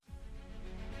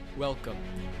Welcome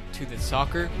to the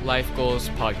Soccer Life Goals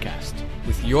podcast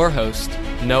with your host,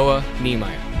 Noah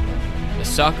Niemeyer. A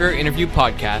soccer interview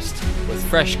podcast with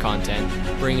fresh content,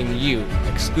 bringing you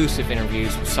exclusive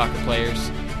interviews with soccer players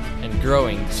and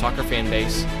growing the soccer fan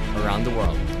base around the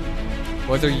world.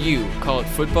 Whether you call it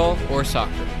football or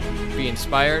soccer, be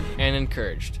inspired and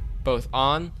encouraged, both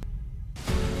on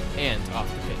and off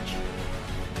the pitch.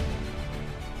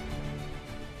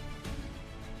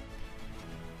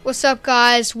 What's up,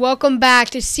 guys? Welcome back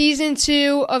to Season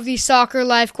 2 of the Soccer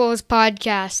Life Goals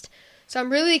podcast. So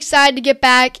I'm really excited to get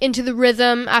back into the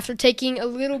rhythm after taking a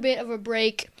little bit of a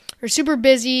break. We're super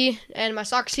busy, and my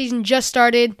soccer season just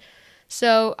started,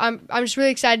 so I'm just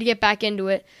really excited to get back into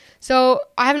it. So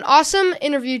I have an awesome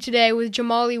interview today with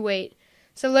Jahmali Waite.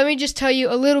 So let me just tell you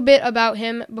a little bit about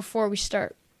him before we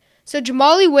start. So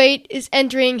Jahmali Waite is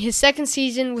entering his second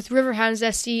season with Riverhounds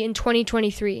FC in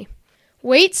 2023.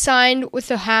 Waite signed with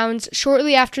the Hounds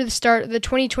shortly after the start of the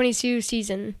 2022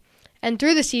 season, and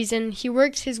through the season, he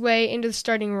worked his way into the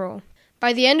starting role.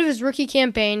 By the end of his rookie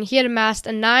campaign, he had amassed a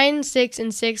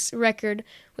 9-6-6 record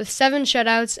with 7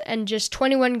 shutouts and just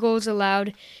 21 goals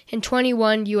allowed in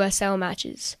 21 USL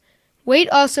matches. Waite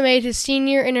also made his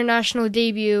senior international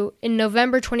debut in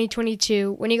November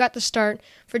 2022 when he got the start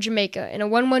for Jamaica in a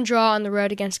 1-1 draw on the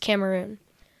road against Cameroon.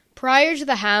 Prior to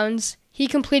the Hounds, he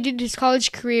completed his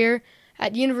college career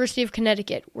at University of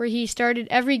Connecticut, where he started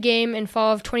every game in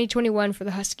fall of 2021 for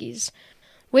the Huskies.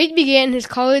 Waite began his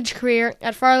college career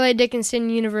at Fairleigh-Dickinson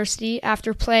University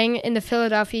after playing in the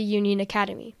Philadelphia Union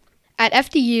Academy. At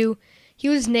FDU, he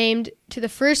was named to the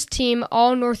first-team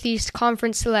All-Northeast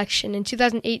Conference selection in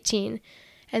 2018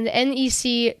 and the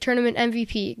NEC Tournament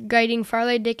MVP, guiding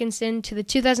Fairleigh-Dickinson to the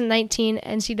 2019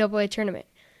 NCAA Tournament,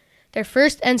 their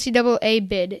first NCAA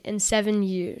bid in 7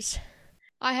 years.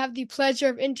 I have the pleasure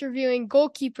of interviewing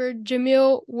goalkeeper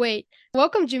Jahmali Waite.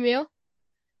 Welcome, Jamil.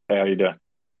 Hey, how you doing?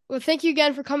 Well, thank you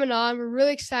again for coming on. We're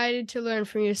really excited to learn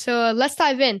from you. So let's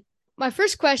dive in. My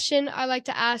first question I like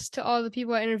to ask to all the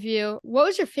people I interview, what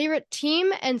was your favorite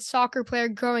team and soccer player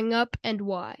growing up and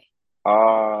why?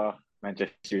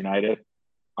 Manchester United.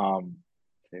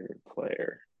 Favorite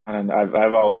player. And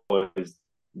I've always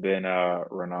been a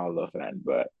Ronaldo fan,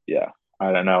 but yeah,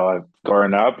 I don't know. I've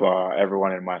grown up,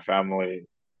 everyone in my family,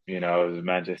 is a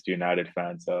Manchester United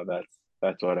fan, so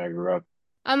that's what I grew up.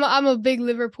 I'm a big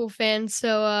Liverpool fan,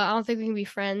 so I don't think we can be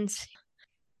friends.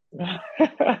 Yeah.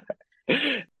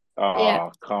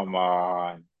 Come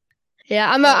on. Yeah,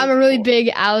 I'm a really big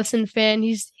Alisson fan.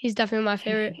 He's definitely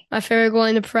my favorite goal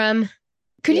in the Prem.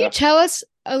 Could you tell us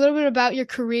a little bit about your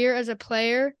career as a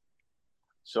player?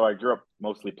 So I grew up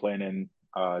mostly playing in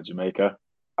Jamaica.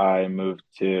 I moved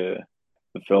to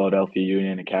the Philadelphia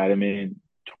Union Academy in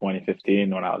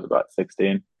 2015 when I was about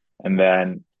 16. And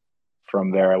then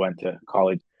from there, I went to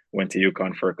college, went to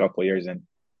UConn for a couple of years and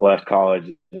left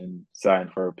college and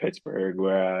signed for Pittsburgh,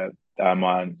 where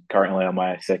I'm currently on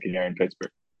my second year in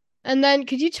Pittsburgh. And then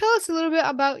could you tell us a little bit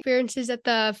about experiences at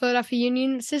the Philadelphia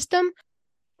Union system?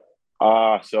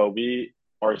 Our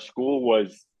school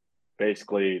was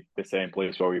basically the same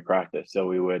place where we practiced. So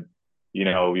we would, we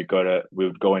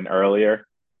would go in earlier,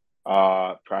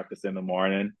 practice in the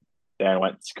morning, then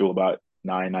went to school about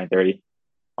 9:30.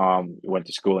 Went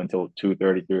to school until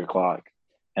 2:30, 3 o'clock,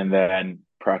 and then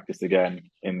practiced again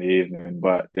in the evening.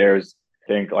 But there's,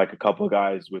 I think, like a couple of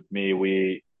guys with me,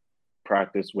 we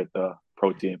practice with the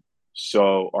pro team.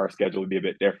 So our schedule would be a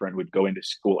bit different. We'd go into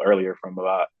school earlier from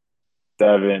about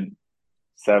 7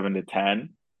 to 10,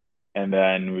 and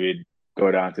then we'd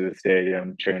go down to the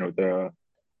stadium, train with the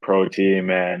pro team,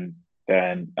 and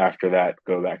then after that,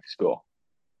 go back to school.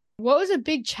 What was a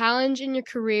big challenge in your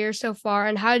career so far,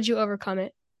 and how did you overcome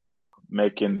it?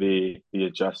 Making the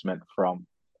adjustment from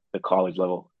the college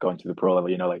level going to the pro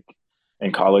level. Like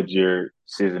in college, your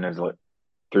season is like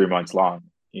 3 months long,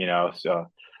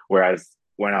 so whereas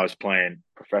when I was playing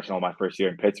professional my first year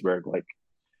in Pittsburgh, like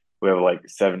we have like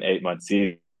 7-8 month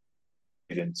season.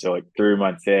 So like 3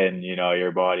 months in,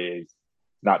 your body is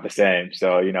not the same.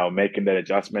 So, making that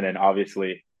adjustment, and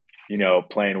obviously,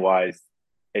 playing wise,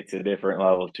 it's a different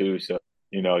level too. So,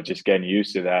 just getting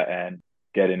used to that and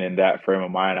getting in that frame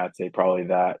of mind, I'd say probably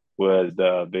that was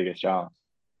the biggest challenge.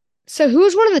 So who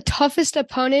was one of the toughest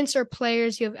opponents or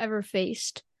players you have ever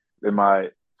faced? In my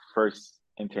first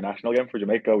international game for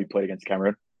Jamaica, we played against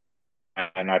Cameroon,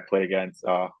 and I played against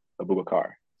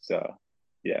Abubakar. So,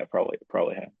 yeah, probably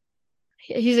him.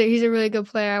 He's a really good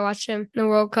player. I watched him in the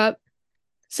World Cup.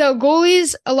 So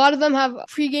goalies, a lot of them have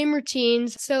pregame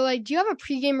routines. So, do you have a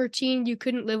pregame routine you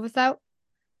couldn't live without?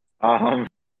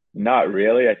 Not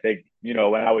really. I think, when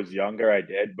I was younger, I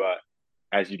did, but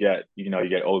as you get, you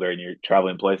get older and you're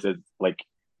traveling places, like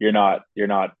you're not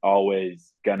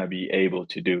always gonna be able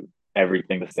to do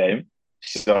everything the same.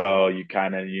 So you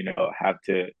kind of, have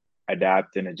to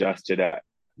adapt and adjust to that.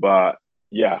 But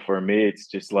yeah, for me, it's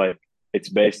just like it's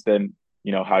based on,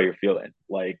 how you're feeling.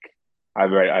 Like I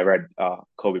read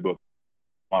Kobe book.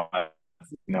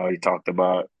 He talked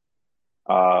about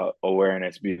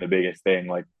awareness being the biggest thing,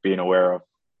 like being aware of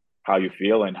how you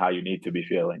feel and how you need to be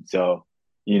feeling. So,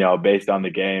 based on the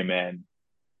game and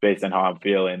based on how I'm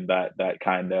feeling, that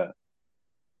kind of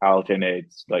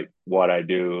alternates like what I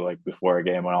do like before a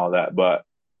game and all that. But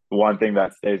one thing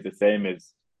that stays the same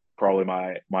is probably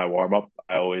my warm up.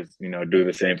 I always, do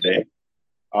the same thing.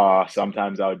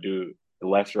 Sometimes I'll do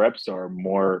less reps or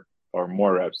more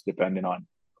reps depending on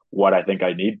what I think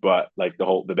I need. But like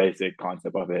the basic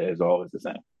concept of it is always the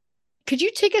same. Could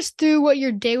you take us through what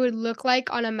your day would look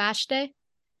like on a match day?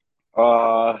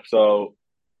 So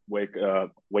wake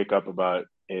up about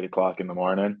 8 o'clock in the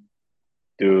morning,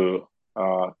 do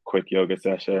a quick yoga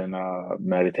session,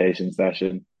 meditation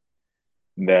session,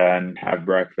 then have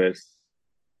breakfast.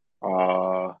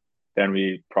 Uh, then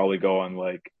we probably go on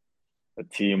like a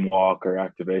team walk or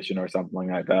activation or something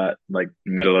like that, like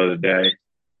middle of the day.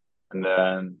 And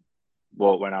then,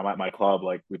 well, when I'm at my club,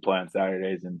 like we play on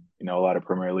Saturdays, and a lot of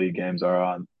Premier League games are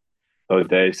on those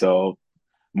days. So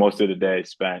most of the day is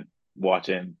spent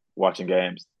watching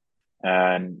games,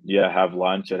 and yeah, have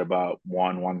lunch at about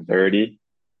 1:30,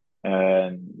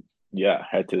 and yeah,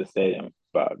 head to the stadium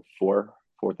about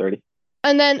 4:30.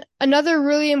 And then another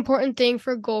really important thing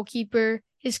for a goalkeeper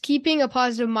is keeping a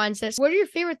positive mindset. What are your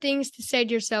favorite things to say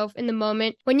to yourself in the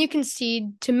moment when you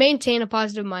concede to maintain a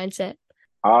positive mindset?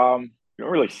 You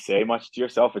don't really say much to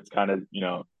yourself. It's kind of,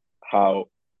 how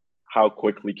how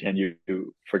quickly can you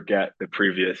forget the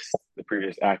previous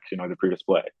action or the previous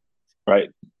play, right?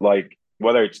 Like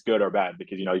whether it's good or bad,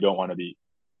 because you don't want to be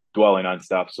dwelling on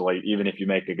stuff. So like even if you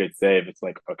make a good save, it's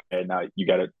like okay, now you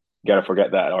gotta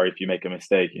forget that. Or if you make a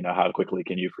mistake, how quickly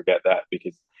can you forget that?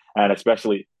 Because and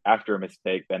especially after a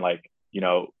mistake, then like you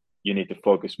need to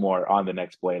focus more on the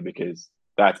next play because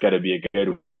that's got to be a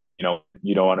good.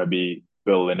 You don't want to be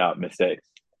building up mistakes.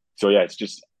 So yeah, it's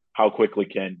just how quickly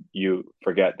can you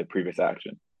forget the previous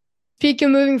action. Speaking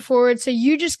of moving forward, so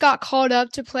you just got called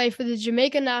up to play for the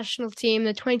Jamaica national team,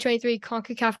 the 2023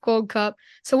 CONCACAF Gold Cup.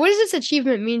 So what does this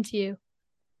achievement mean to you?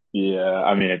 Yeah,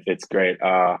 I mean it's great.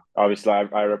 Obviously,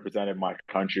 I represented my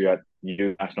country at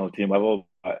youth national team level,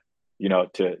 but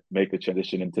to make the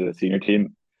transition into the senior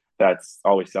team, that's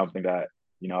always something that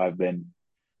I've been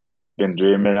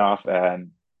dreaming of, and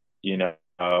you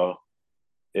know,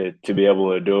 to be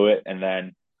able to do it, and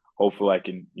then hopefully I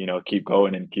can keep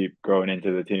going and keep growing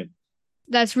into the team.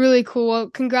 That's really cool. Well,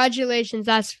 congratulations.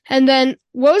 And then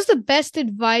what was the best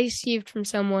advice you've from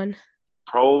someone?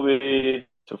 Probably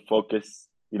to focus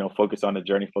on the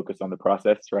journey, focus on the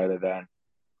process rather than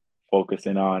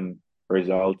focusing on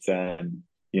results and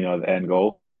the end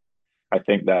goal. I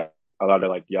think that a lot of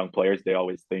like young players, they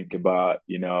always think about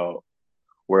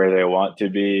where they want to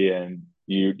be, and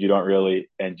you don't really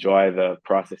enjoy the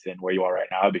process in where you are right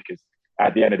now, because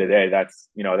at the end of the day, that's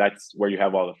where you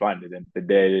have all the fun, and the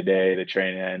day to day, the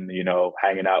training,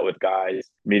 hanging out with guys,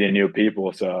 meeting new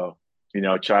people. So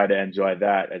try to enjoy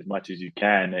that as much as you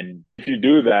can, and if you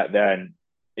do that, then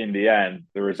in the end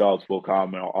the results will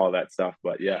come and all that stuff.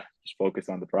 But yeah, just focus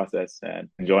on the process and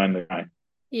enjoying the grind.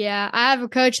 Yeah, I have a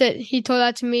coach that he told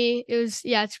that to me. It's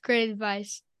great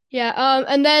advice. Yeah,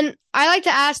 and then I like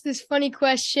to ask this funny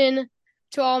question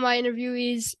to all my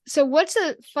interviewees. So what's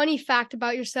a funny fact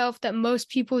about yourself that most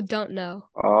people don't know?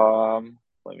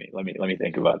 Let me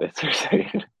think about this for a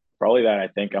second. Probably that I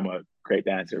think I'm a great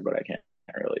dancer, but I can't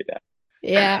really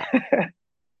Yeah, dance.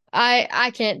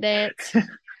 I can't dance.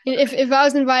 If I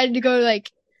was invited to go to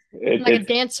it, like a it's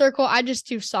dance circle, I just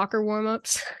do soccer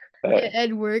warm-ups uh,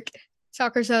 at work,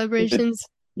 soccer it, celebrations.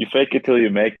 you fake it till you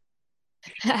make.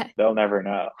 They'll never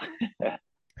know.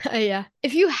 Yeah.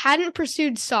 If you hadn't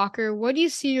pursued soccer, what do you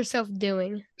see yourself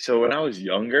doing? So when I was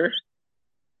younger,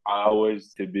 I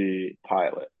was to be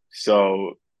pilot.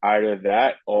 So either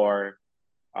that or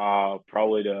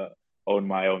probably to own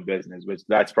my own business, which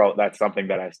that's something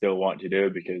that I still want to do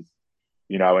because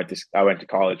I went to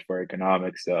college for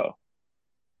economics. So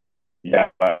yeah,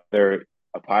 either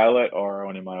a pilot or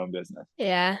owning my own business.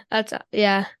 Yeah,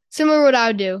 yeah. Similar to what I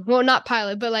would do. Well, not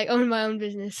pilot, but like own my own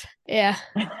business. Yeah.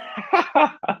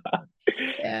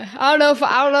 Yeah. I don't know if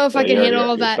I Yeah, can you're, handle you're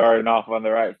all you're that. starting off on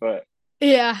the right foot.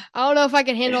 Yeah. I don't know if I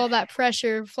can handle all that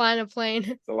pressure flying a plane.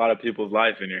 It's a lot of people's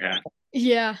life in your hand.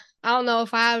 Yeah. I don't know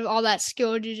if I have all that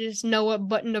skill to just know what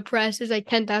button to press. There's like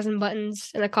 10,000 buttons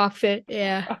in a cockpit.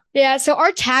 Yeah. Yeah. So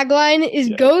our tagline is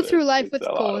Yeah, go through life it's with a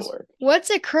lot of goals. work.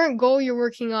 What's a current goal you're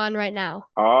working on right now?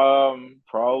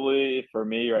 Probably for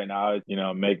me right now,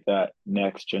 make that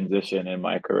next transition in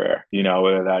my career,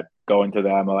 whether that going to the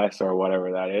MLS or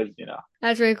whatever that is.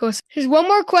 That's really cool. So there's one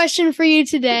more question for you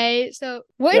today. So,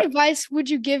 what Yeah, advice would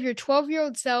you give your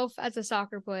 12-year-old self as a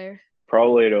soccer player?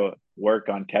 probably to work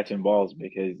on catching balls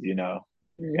because, you're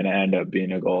going to end up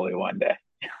being a goalie one day.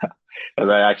 Because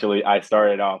I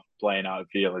started off playing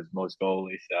outfield as most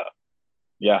goalie. So,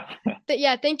 yeah,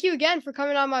 Yeah, thank you again for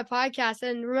coming on my podcast.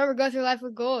 And remember, go through life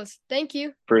with goals. Thank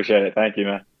you. appreciate it. Thank you,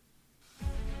 man.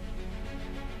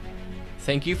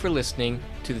 Thank you for listening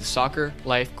to the Soccer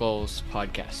Life Goals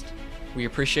podcast. We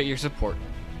appreciate your support.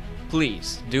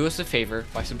 Please do us a favor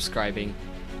by subscribing,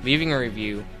 leaving a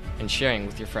review, and sharing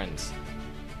with your friends.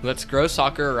 Let's grow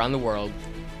soccer around the world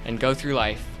and go through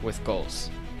life with goals.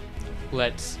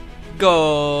 Let's go!